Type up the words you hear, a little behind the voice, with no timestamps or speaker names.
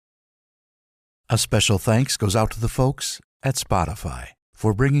A special thanks goes out to the folks at Spotify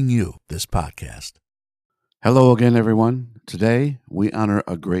for bringing you this podcast. Hello again, everyone. Today, we honor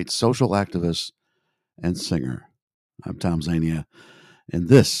a great social activist and singer. I'm Tom Zania, and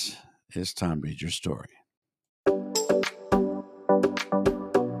this is Tom Read Your Story.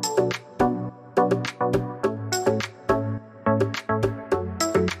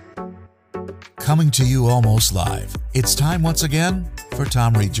 Coming to you almost live, it's time once again for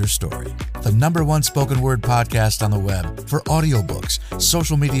Tom Reads Your Story, the #1 spoken word podcast on the web for audiobooks,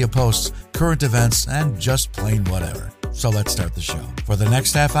 social media posts, current events, and just plain whatever. So let's start the show. For the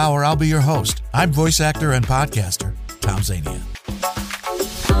next half hour, I'll be your host. I'm voice actor and podcaster, Tom Zania.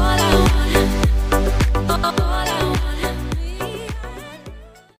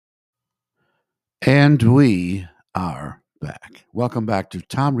 And we are back. Welcome back to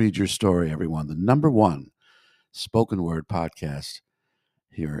Tom Read Your Story, everyone, the #1 spoken word podcast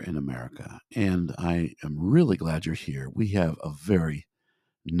here in America. And I am really glad you're here. We have a very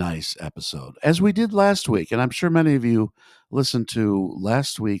nice episode, as we did last week. And I'm sure many of you listened to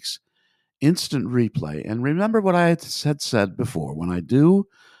last week's instant replay. And remember what I had said before, when I do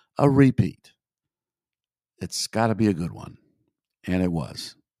a repeat, it's got to be a good one. And it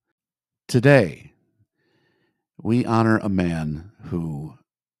was. Today, we honor a man who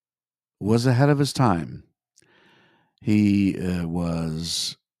was ahead of his time. He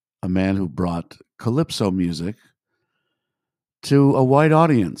was a man who brought calypso music to a white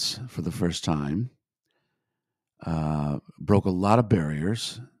audience for the first time, broke a lot of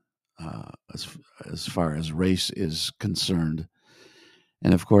barriers as far as race is concerned.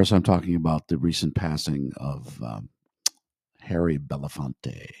 And of course, I'm talking about the recent passing of Harry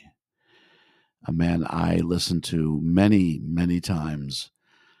Belafonte, a man I listened to many, many times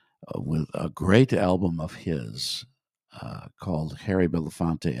with a great album of his called Harry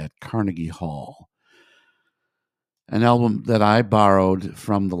Belafonte at Carnegie Hall, an album that I borrowed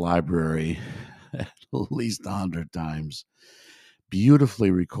from the library at least 100 times,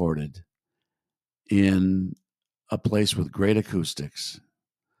 beautifully recorded in a place with great acoustics,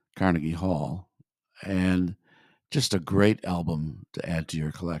 Carnegie Hall, and just a great album to add to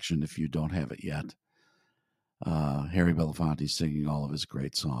your collection if you don't have it yet. Harry Belafonte singing all of his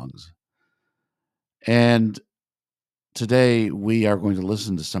great songs. And today we are going to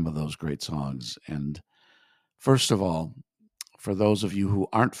listen to some of those great songs. And first of all, for those of you who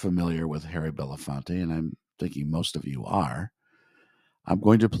aren't familiar with Harry Belafonte, and I'm thinking most of you are, I'm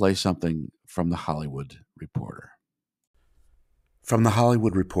going to play something from The Hollywood Reporter. From The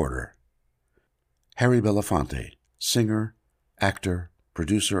Hollywood Reporter, Harry Belafonte, singer, actor,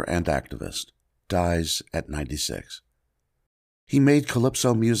 producer, and activist, dies at 96. He made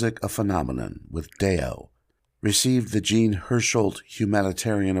calypso music a phenomenon with Day-O, received the Jean Hersholt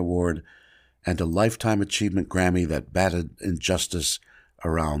Humanitarian Award, and a Lifetime Achievement Grammy that batted injustice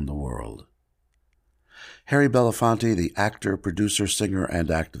around the world. Harry Belafonte, the actor, producer, singer, and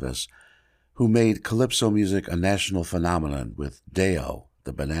activist, who made calypso music a national phenomenon with Day-O,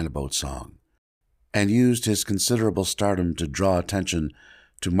 the Banana Boat song, and used his considerable stardom to draw attention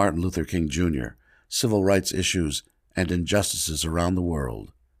to Martin Luther King Jr., civil rights issues, and injustices around the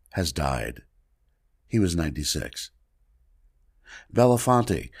world, has died. He was 96.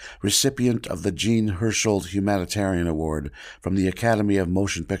 Belafonte, recipient of the Jean Hersholt Humanitarian Award from the Academy of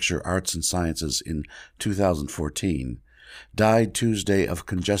Motion Picture Arts and Sciences in 2014, died Tuesday of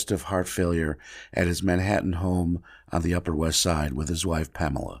congestive heart failure at his Manhattan home on the Upper West Side with his wife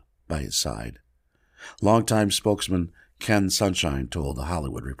Pamela by his side. Longtime spokesman Ken Sunshine told The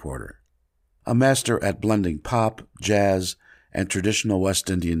Hollywood Reporter. A master at blending pop, jazz, and traditional West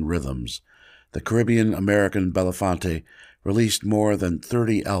Indian rhythms, the Caribbean-American Belafonte released more than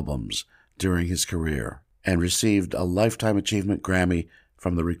 30 albums during his career and received a Lifetime Achievement Grammy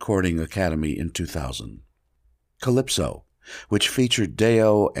from the Recording Academy in 2000. Calypso, which featured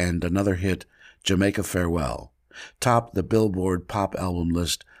Day-O and another hit, Jamaica Farewell, topped the Billboard Pop Album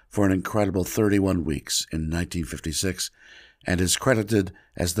list for an incredible 31 weeks in 1956 and is credited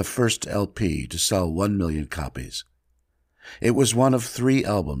as the first LP to sell 1 million copies. It was one of 3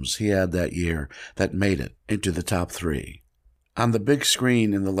 albums he had that year that made it into the top 3. On the big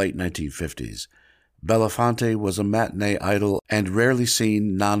screen in the late 1950s, Belafonte was a matinee idol and rarely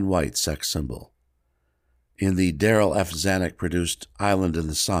seen non-white sex symbol. In the Daryl F. Zanuck-produced Island in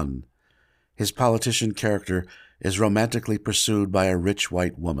the Sun, his politician character is romantically pursued by a rich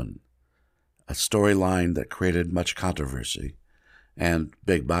white woman, a storyline that created much controversy and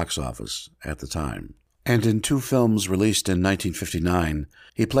big box office at the time. And in 2 films released in 1959,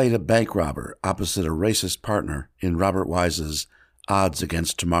 he played a bank robber opposite a racist partner in Robert Wise's Odds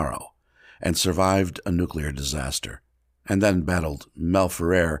Against Tomorrow, and survived a nuclear disaster, and then battled Mel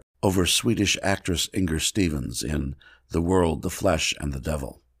Ferrer over Swedish actress Inger Stevens in The World, the Flesh, and the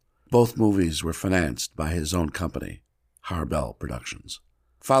Devil. Both movies were financed by his own company, Harbell Productions.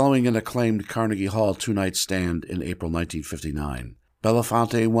 Following an acclaimed Carnegie Hall two-night stand in April 1959,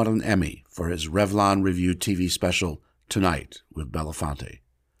 Belafonte won an Emmy for his Revlon Review TV special, Tonight with Belafonte.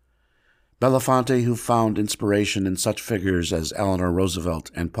 Belafonte, who found inspiration in such figures as Eleanor Roosevelt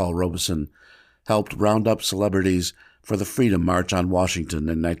and Paul Robeson, helped round up celebrities for the Freedom March on Washington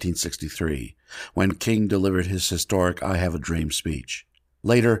in 1963, when King delivered his historic I Have a Dream speech.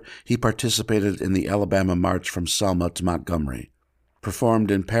 Later, he participated in the Alabama March from Selma to Montgomery, performed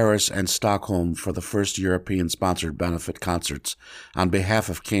in Paris and Stockholm for the first European-sponsored benefit concerts on behalf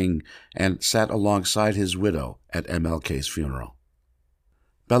of King, and sat alongside his widow at MLK's funeral.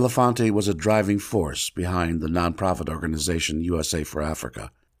 Belafonte was a driving force behind the nonprofit organization USA for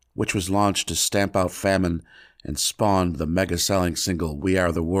Africa, which was launched to stamp out famine and spawned the mega-selling single We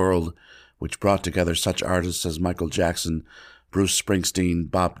Are the World, which brought together such artists as Michael Jackson, Bruce Springsteen,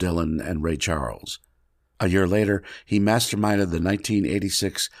 Bob Dylan, and Ray Charles. A year later, he masterminded the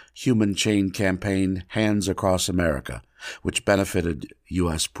 1986 Human Chain campaign Hands Across America, which benefited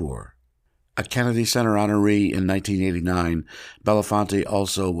U.S. poor. A Kennedy Center honoree in 1989, Belafonte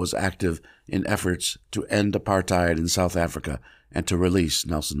also was active in efforts to end apartheid in South Africa and to release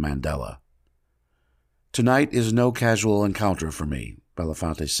Nelson Mandela. "Tonight is no casual encounter for me,"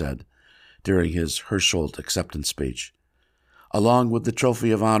 Belafonte said during his Hirschholt acceptance speech. "Along with the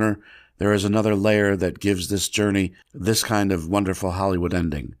Trophy of Honor, there is another layer that gives this journey this kind of wonderful Hollywood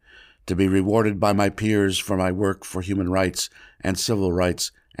ending, to be rewarded by my peers for my work for human rights and civil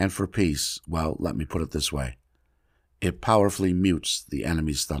rights and for peace. Well, let me put it this way. It powerfully mutes the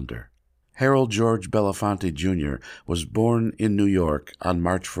enemy's thunder." Harold George Belafonte, Jr. was born in New York on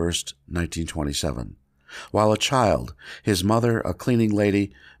March 1, 1927. While a child, his mother, a cleaning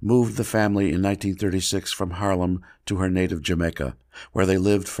lady, moved the family in 1936 from Harlem to her native Jamaica, where they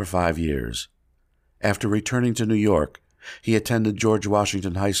lived for 5 years. After returning to New York, he attended George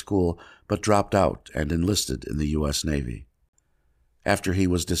Washington High School but dropped out and enlisted in the U.S. Navy. After he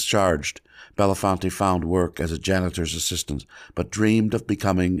was discharged, Belafonte found work as a janitor's assistant but dreamed of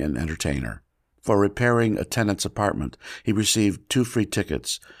becoming an entertainer. For repairing a tenant's apartment, he received 2 free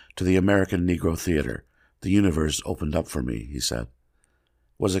tickets to the American Negro Theater. "The universe opened up for me," he said.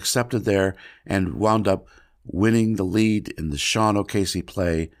 Was accepted there and wound up winning the lead in the Sean O'Casey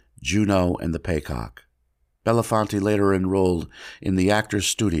play Juno and the Paycock. Belafonte later enrolled in the Actors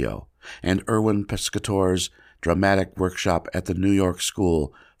Studio and Erwin Piscator's dramatic workshop at the New York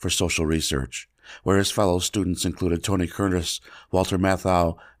School for Social Research, where his fellow students included Tony Curtis, Walter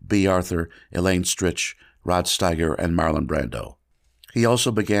Matthau, B. Arthur, Elaine Stritch, Rod Steiger, and Marlon Brando. He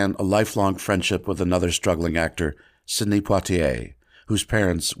also began a lifelong friendship with another struggling actor, Sidney Poitier, whose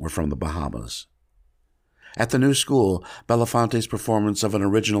parents were from the Bahamas. At the new school, Belafonte's performance of an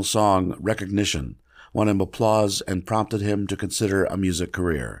original song, Recognition, won him applause and prompted him to consider a music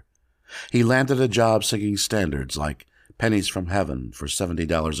career. He landed a job singing standards like Pennies from Heaven for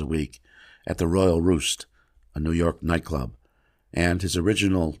 $70 a week at the Royal Roost, a New York nightclub, and his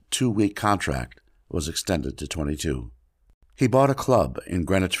original 2-week contract was extended to 22. He bought a club in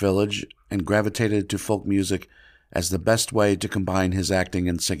Greenwich Village and gravitated to folk music as the best way to combine his acting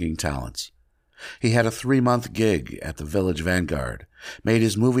and singing talents. He had a 3-month gig at the Village Vanguard, made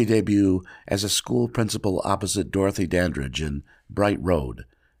his movie debut as a school principal opposite Dorothy Dandridge in Bright Road,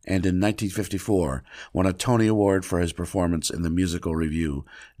 and in 1954 won a Tony Award for his performance in the musical review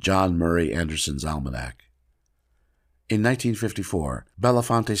John Murray Anderson's Almanac. In 1954,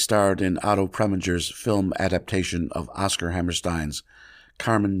 Belafonte starred in Otto Preminger's film adaptation of Oscar Hammerstein's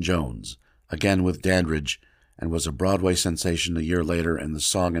Carmen Jones, again with Dandridge, and was a Broadway sensation a year later in the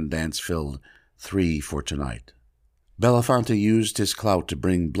song and dance-filled 3 for Tonight. Belafonte used his clout to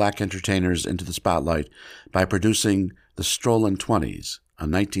bring black entertainers into the spotlight by producing The Strollin' Twenties, a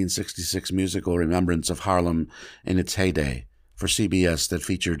 1966 musical remembrance of Harlem in its heyday, for CBS that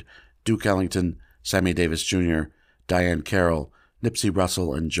featured Duke Ellington, Sammy Davis Jr., Diane Carroll, Nipsey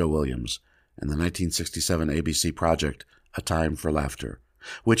Russell, and Joe Williams, and the 1967 ABC project A Time for Laughter,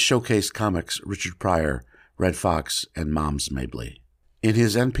 which showcased comics Richard Pryor, Red Fox, and Moms Mabley. In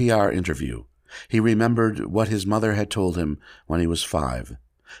his NPR interview, he remembered what his mother had told him when he was 5,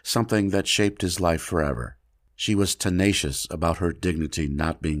 something that shaped his life forever. She was tenacious about her dignity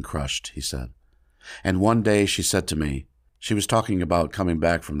not being crushed, he said. And one day she said to me, she was talking about coming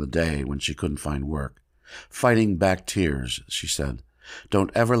back from the day when she couldn't find work, fighting back tears, she said,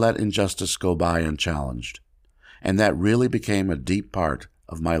 "Don't ever let injustice go by unchallenged." And that really became a deep part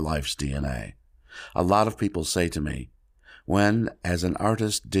of my life's DNA. A lot of people say to me, when, as an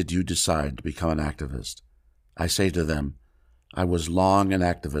artist, did you decide to become an activist? I say to them, I was long an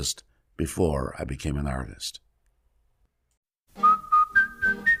activist before I became an artist.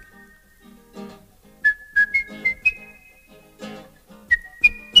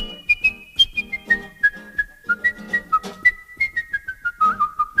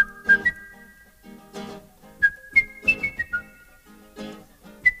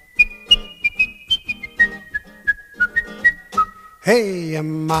 Hey,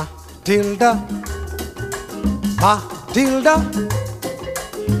 Matilda, Matilda,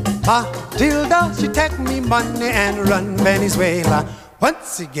 Matilda, she take me money and run Venezuela.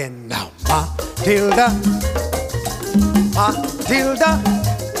 Once again now, Matilda, Matilda,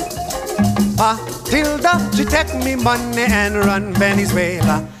 Matilda, she take me money and run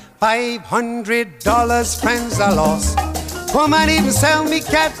Venezuela. $500 friends I lost. Woman even sell me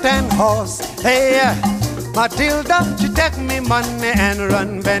cat and horse. Hey, Matilda, she take me money and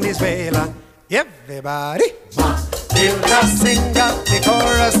run Venezuela. Everybody, Matilda, sing out the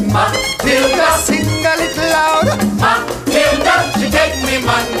chorus. Matilda, sing a little louder. Matilda, she take me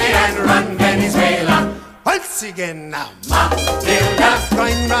money and run Venezuela. Once again now, Matilda,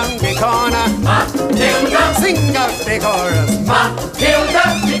 going round the corner. Matilda, sing out the chorus. Matilda,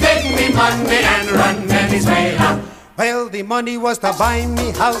 she take me money and run Venezuela. Well, the money was to buy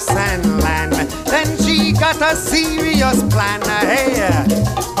me house and land. Then she got a serious plan. Hey,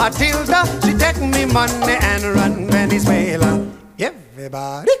 Matilda, she take me money and run Venezuela.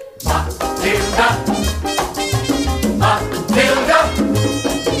 Everybody, Matilda, Matilda,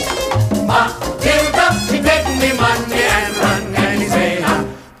 Matilda, she take me money and run Venezuela.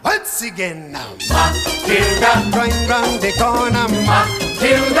 Once again now, Matilda, going round the corner.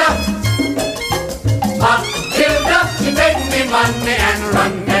 Matilda, Matilda, she take me money and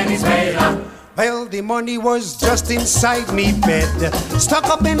run Venezuela. Well, the money was just inside me bed, stuck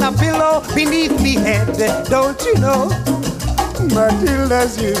up in a pillow beneath me head. Don't you know, Matilda,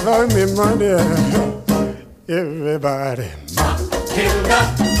 she found me money. Everybody, Matilda,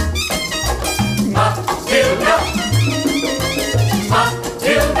 Matilda,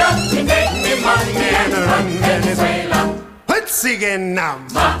 Matilda, she take me money and run Venezuela. Once again now,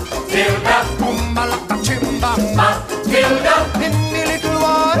 Matilda, Malaka Chimba, Matilda, in the little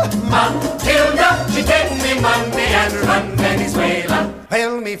water, Matilda, she take me money and run Venezuela.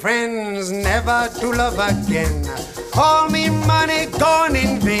 Well, me friends never to love again, all me money gone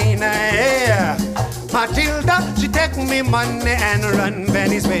in vain. Yeah. Matilda, she take me money and run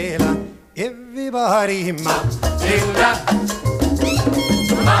Venezuela. Everybody, Matilda,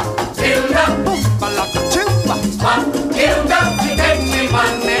 Matilda, Malaka Chimba, Matilda, she take me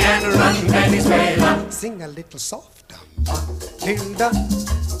money and run Venezuela. Sing a little softer, Matilda,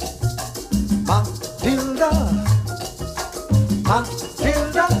 Matilda,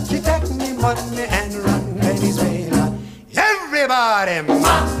 Matilda, she take me money and run Venezuela. Everybody,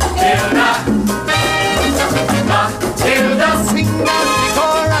 Matilda, Matilda, sing out the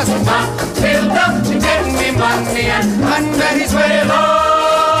chorus. Matilda, she take me money and run Venezuela.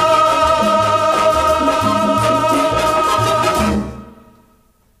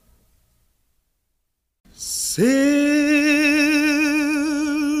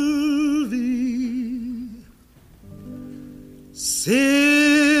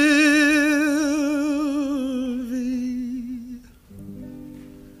 Sylvie,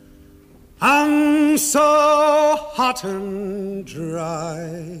 I'm so hot and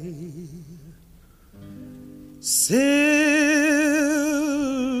dry. Sylvie,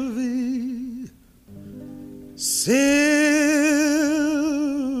 Sylvie,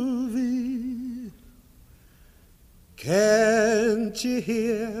 can't you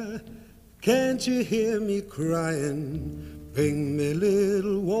hear me crying? Bring me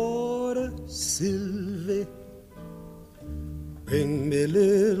little water, Sylvie. Bring me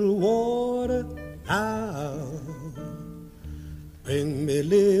little water now. Bring me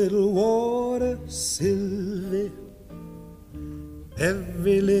little water, Sylvie.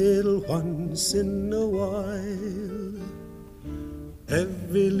 Every little once in a while.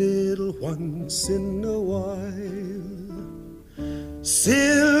 Every little once in a while.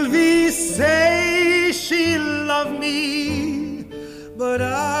 Sylvie say she love me, but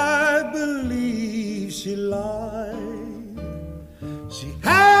I believe she lied. She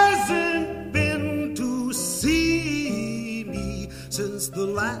hasn't been to see me since the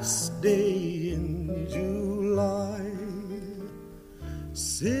last day in July.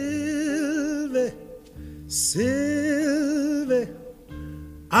 Sylvie, Sylvie,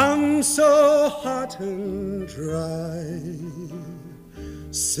 I'm so hot and dry.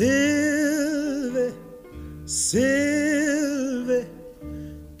 Sylvie, Sylvie,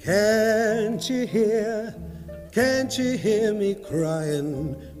 can't you hear me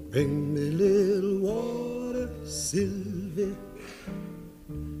crying? Bring me little water, Sylvie.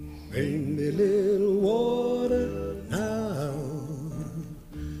 Bring me little water now.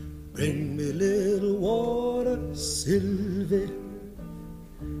 Bring me little water, Sylvie.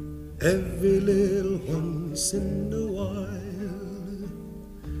 Every little once in a while.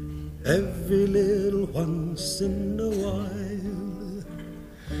 Every little once in a while.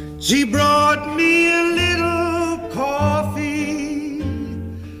 She brought me a little coffee.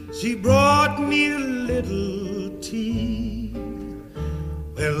 She brought me a little tea.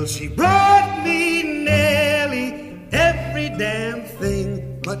 Well, she brought me nearly every damn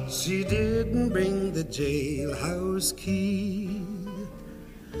thing, but she didn't bring the jailhouse key.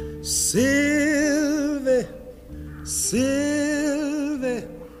 Sylvie, Sylvie,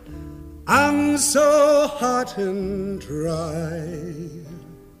 I'm so hot and dry.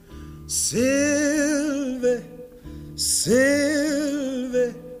 Sylvie,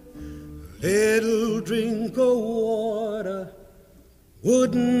 Sylvie, little drink of water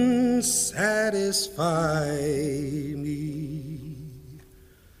wouldn't satisfy me.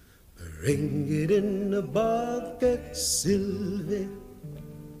 Bring it in a bucket, Sylvie.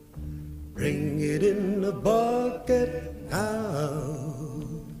 Bring it in a bucket now.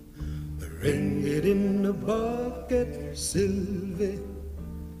 Bring it in a bucket, Sylvie.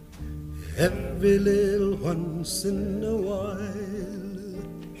 Every little once in a while.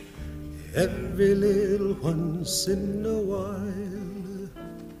 Every little once in a while.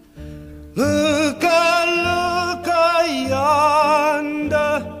 Look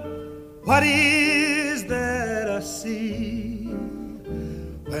yonder. What is that I see?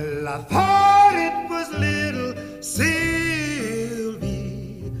 Well, I thought it was little Sylvie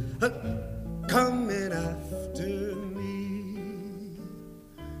coming after me.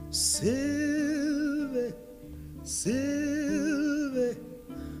 Sylvie, Sylvie,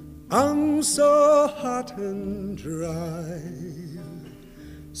 I'm so hot and dry.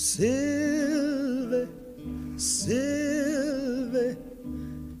 Sylvie, Sylvie,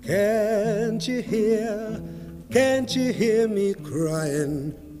 can't you hear me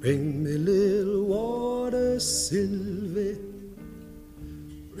crying? Bring me little water, Sylvie.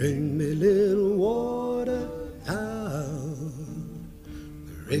 Bring me little water now.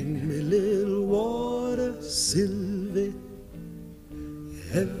 Bring me little water, Sylvie.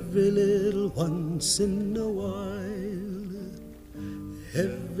 Every little once in a while.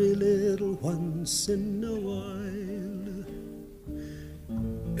 Every little once in a while.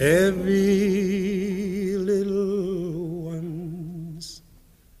 Every little once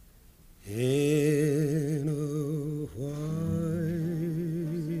in a while.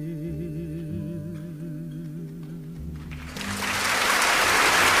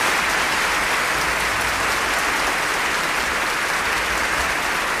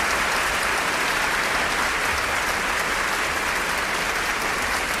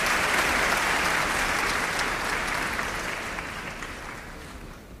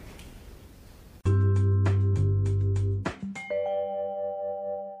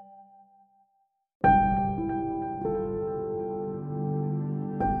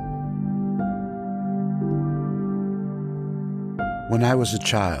 When I was a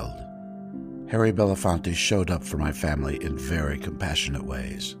child, Harry Belafonte showed up for my family in very compassionate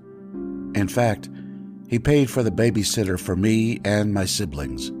ways. In fact, he paid for the babysitter for me and my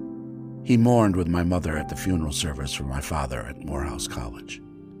siblings. He mourned with my mother at the funeral service for my father at Morehouse College.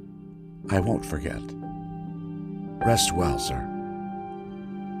 I won't forget. Rest well, sir.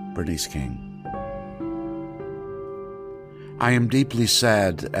 Bernice King. I am deeply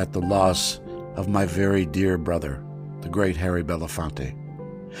sad at the loss of my very dear brother, the great Harry Belafonte.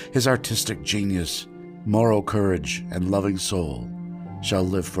 His artistic genius, moral courage, and loving soul shall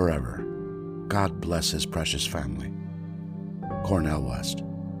live forever. God bless his precious family. Cornel West.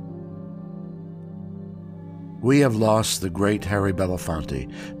 We have lost the great Harry Belafonte,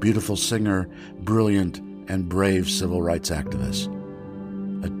 beautiful singer, brilliant and brave civil rights activist,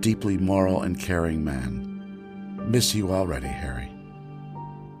 a deeply moral and caring man. Miss you already, Harry.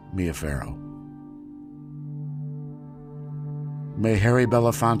 Mia Farrow. May Harry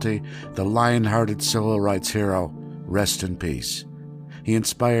Belafonte, the lion-hearted civil rights hero, rest in peace. He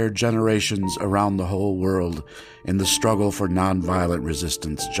inspired generations around the whole world in the struggle for nonviolent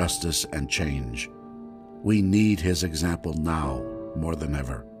resistance, justice, and change. We need his example now more than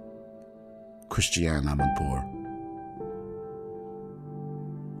ever. Christiane Amanpour.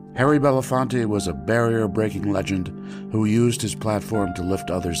 Harry Belafonte was a barrier-breaking legend who used his platform to lift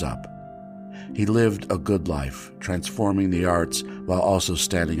others up. He lived a good life, transforming the arts while also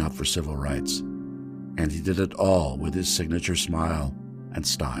standing up for civil rights. And he did it all with his signature smile and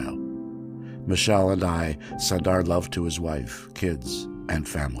style. Michelle and I send our love to his wife, kids, and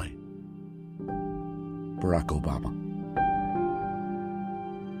family. Barack Obama.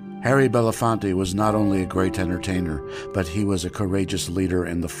 Harry Belafonte was not only a great entertainer, but he was a courageous leader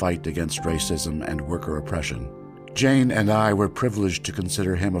in the fight against racism and worker oppression. Jane and I were privileged to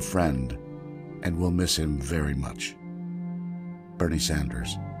consider him a friend, and will miss him very much. Bernie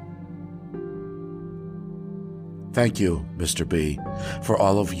Sanders. Thank you, Mr. B, for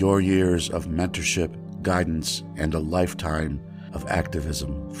all of your years of mentorship, guidance, and a lifetime of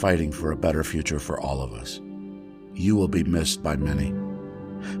activism fighting for a better future for all of us. You will be missed by many,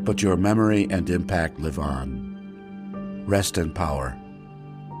 but your memory and impact live on. Rest in power.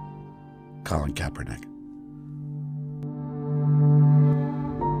 Colin Kaepernick.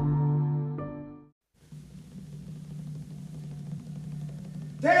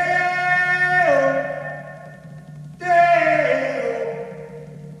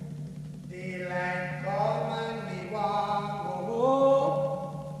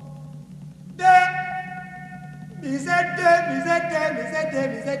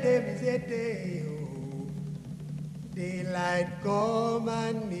 Daylight come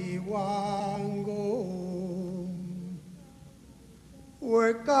and me want go home.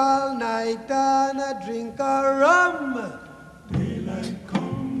 Work all night and a drink a rum. Daylight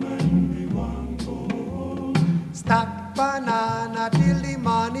come and me want go home. Stack banana till the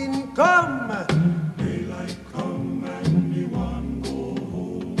morning come. Daylight come and me want go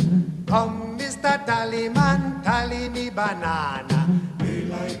home. Come, Mr. Tallyman, tally me banana.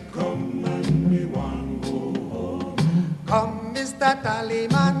 Daylight come and me want go home. Come, Mr.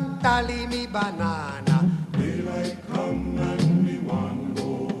 Tallyman, tally me banana. Daylight come and me want go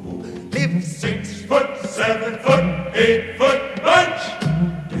home. Live 6 foot, 7 foot, 8 foot bunch.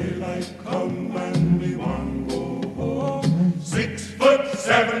 Daylight come and me want go home. 6 foot,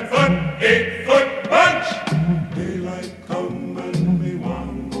 7 foot, 8 foot bunch. Daylight come and me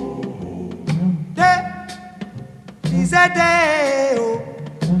want go home. Day is a day, oh.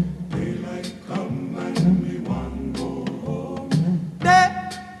 Daylight come and me want go home. Day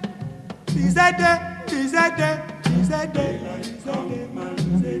is a day, is a day, is a day. Daylight come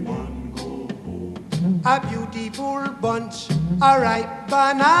and me want go home. A beautiful bunch, a ripe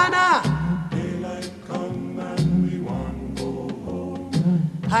banana. Daylight come and we want go home.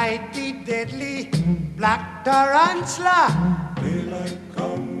 Hide the deadly black tarantula. Daylight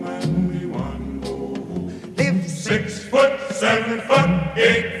come and we want go home. Live 6 foot, 7 foot,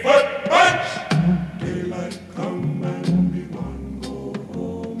 8 foot bunch. Daylight come and we want go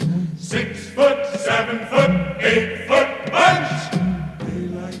home. 6 foot, 7 foot, 8 foot bunch.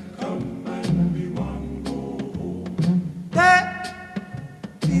 Daylight come and we want go home. Day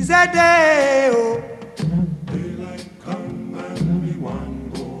is a day, oh. Daylight come and we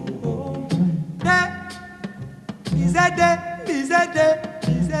want go home. Day is a day, is a day,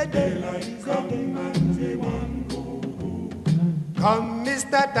 is a day. Daylight come and we want go home. Come,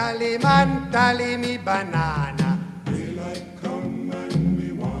 Mr. Tallyman, tally me banana. Daylight come and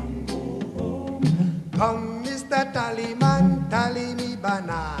we want go home. Come, Mr. Tallyman, tally me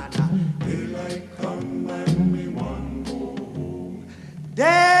banana. Daylight come and we want go home.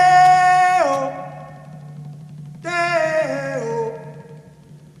 Day-o, day-o.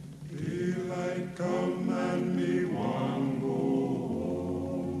 Daylight come and we want go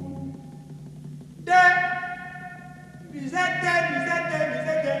home. Day, is that day, is that day, is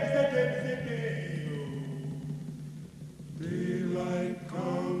that day, is that day, is that day. Daylight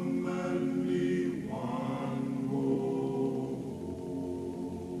come and we want go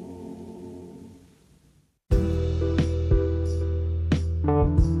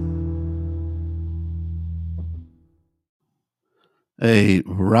A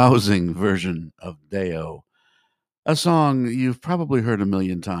rousing version of Day-O, a song you've probably heard a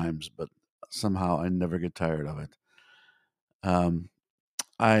million times, but somehow I never get tired of it.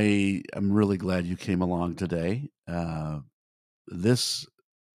 I am really glad you came along today. This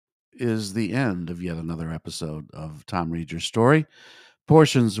is the end of yet another episode of Tom Reads Your Story.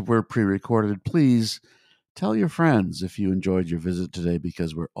 Portions were pre-recorded. Please tell your friends if you enjoyed your visit today,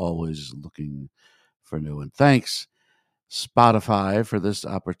 because we're always looking for new. And thanks, Spotify, for this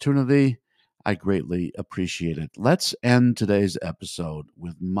opportunity. I greatly appreciate it. Let's end today's episode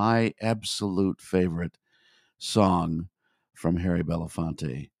with my absolute favorite song from Harry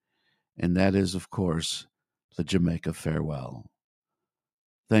Belafonte, and that is, of course, the Jamaica Farewell.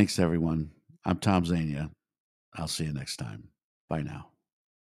 Thanks, everyone. I'm Tom Zania. I'll see you next time. Bye now.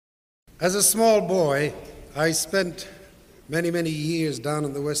 As a small boy, I spent many, many years down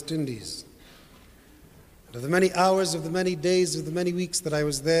in the West Indies. And of the many hours, of the many days, of the many weeks that I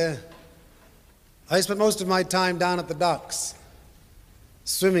was there, I spent most of my time down at the docks,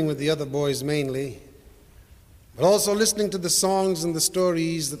 swimming with the other boys mainly, but also listening to the songs and the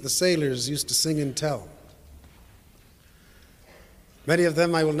stories that the sailors used to sing and tell. Many of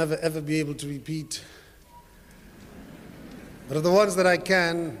them I will never ever be able to repeat, but of the ones that I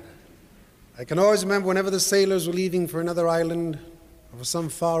can always remember whenever the sailors were leaving for another island or for some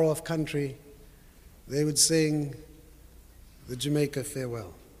far-off country, they would sing the Jamaica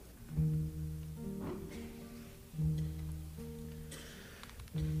Farewell.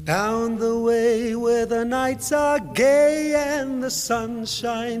 Down the way where the nights are gay and the sun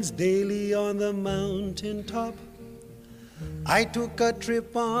shines daily on the mountain top, I took a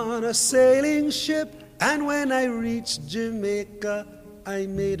trip on a sailing ship, and when I reached Jamaica, I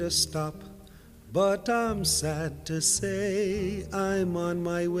made a stop. But I'm sad to say I'm on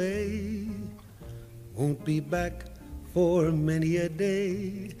my way, won't be back for many a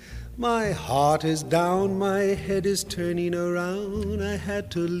day. My heart is down, my head is turning around. I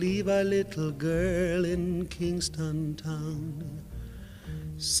had to leave a little girl in Kingston town.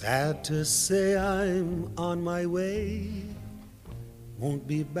 Sad to say I'm on my way, won't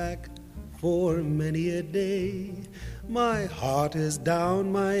be back for many a day. My heart is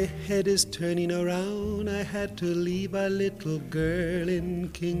down, my head is turning around. I had to leave a little girl in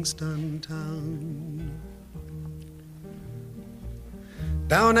Kingston town.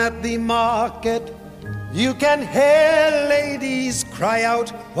 Down at the market, you can hear ladies cry out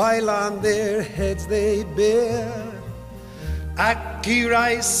while on their heads they bear. Ackee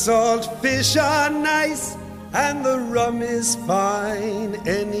rice, salt fish are nice, and the rum is fine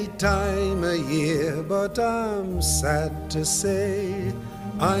any time of year. But I'm sad to say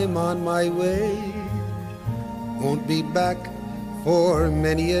I'm on my way, won't be back for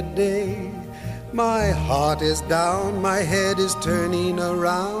many a day. My heart is down, my head is turning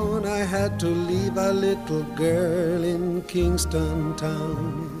around. I had to leave a little girl in Kingston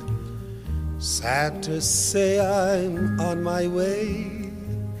town. Sad to say I'm on my way,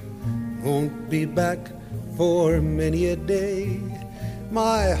 won't be back for many a day.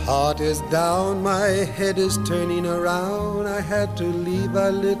 My heart is down, my head is turning around. I had to leave a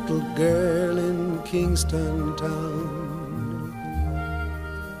little girl in Kingston town.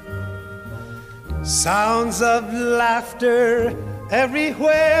 Sounds of laughter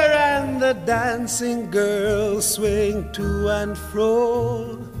everywhere, and the dancing girls swing to and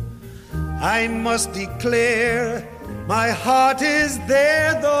fro. I must declare my heart is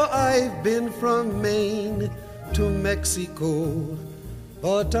there, though I've been from Maine to Mexico.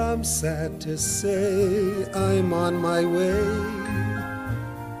 But I'm sad to say I'm on my way,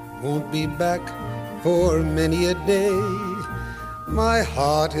 won't be back for many a day. My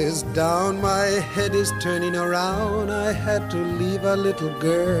heart is down, my head is turning around. I had to leave a little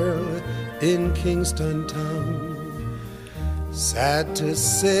girl in Kingston town. Sad to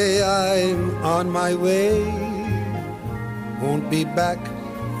say I'm on my way, won't be back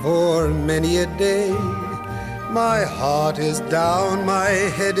for many a day. My heart is down, my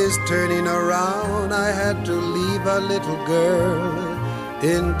head is turning around. I had to leave a little girl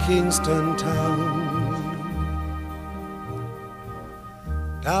in Kingston town.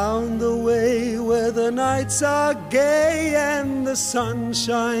 Down the way where the nights are gay and the sun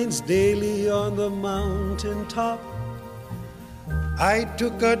shines daily on the mountain top, I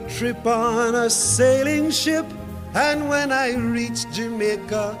took a trip on a sailing ship, and when I reached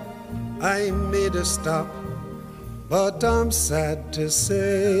Jamaica, I made a stop. But I'm sad to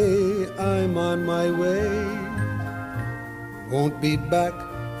say I'm on my way, won't be back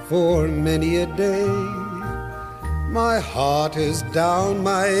for many a day. My heart is down,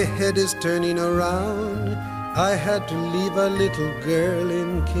 my head is turning around. I had to leave a little girl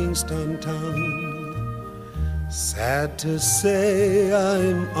in Kingston town. Sad to say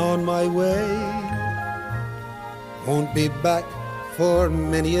I'm on my way, won't be back for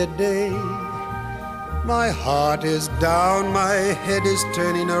many a day. My heart is down, my head is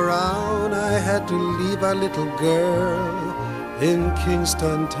turning around. I had to leave a little girl in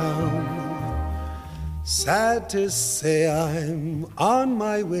Kingston town. Sad to say I'm on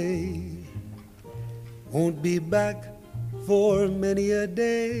my way, won't be back for many a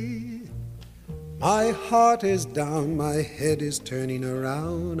day. My heart is down, my head is turning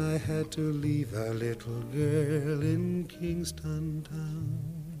around. I had to leave a little girl in Kingston town.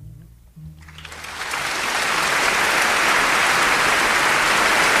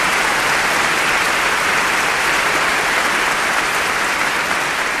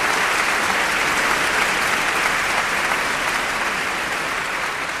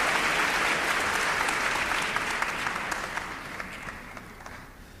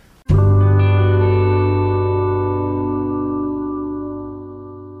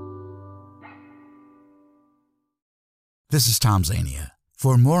 This is Tom Zania.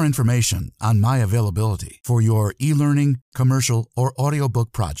 For more information on my availability for your e-learning, commercial, or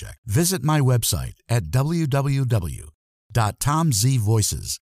audiobook project, visit my website at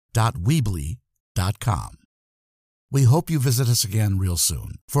www.tomzvoices.weebly.com. We hope you visit us again real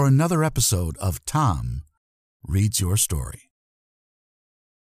soon for another episode of Tom Reads Your Story.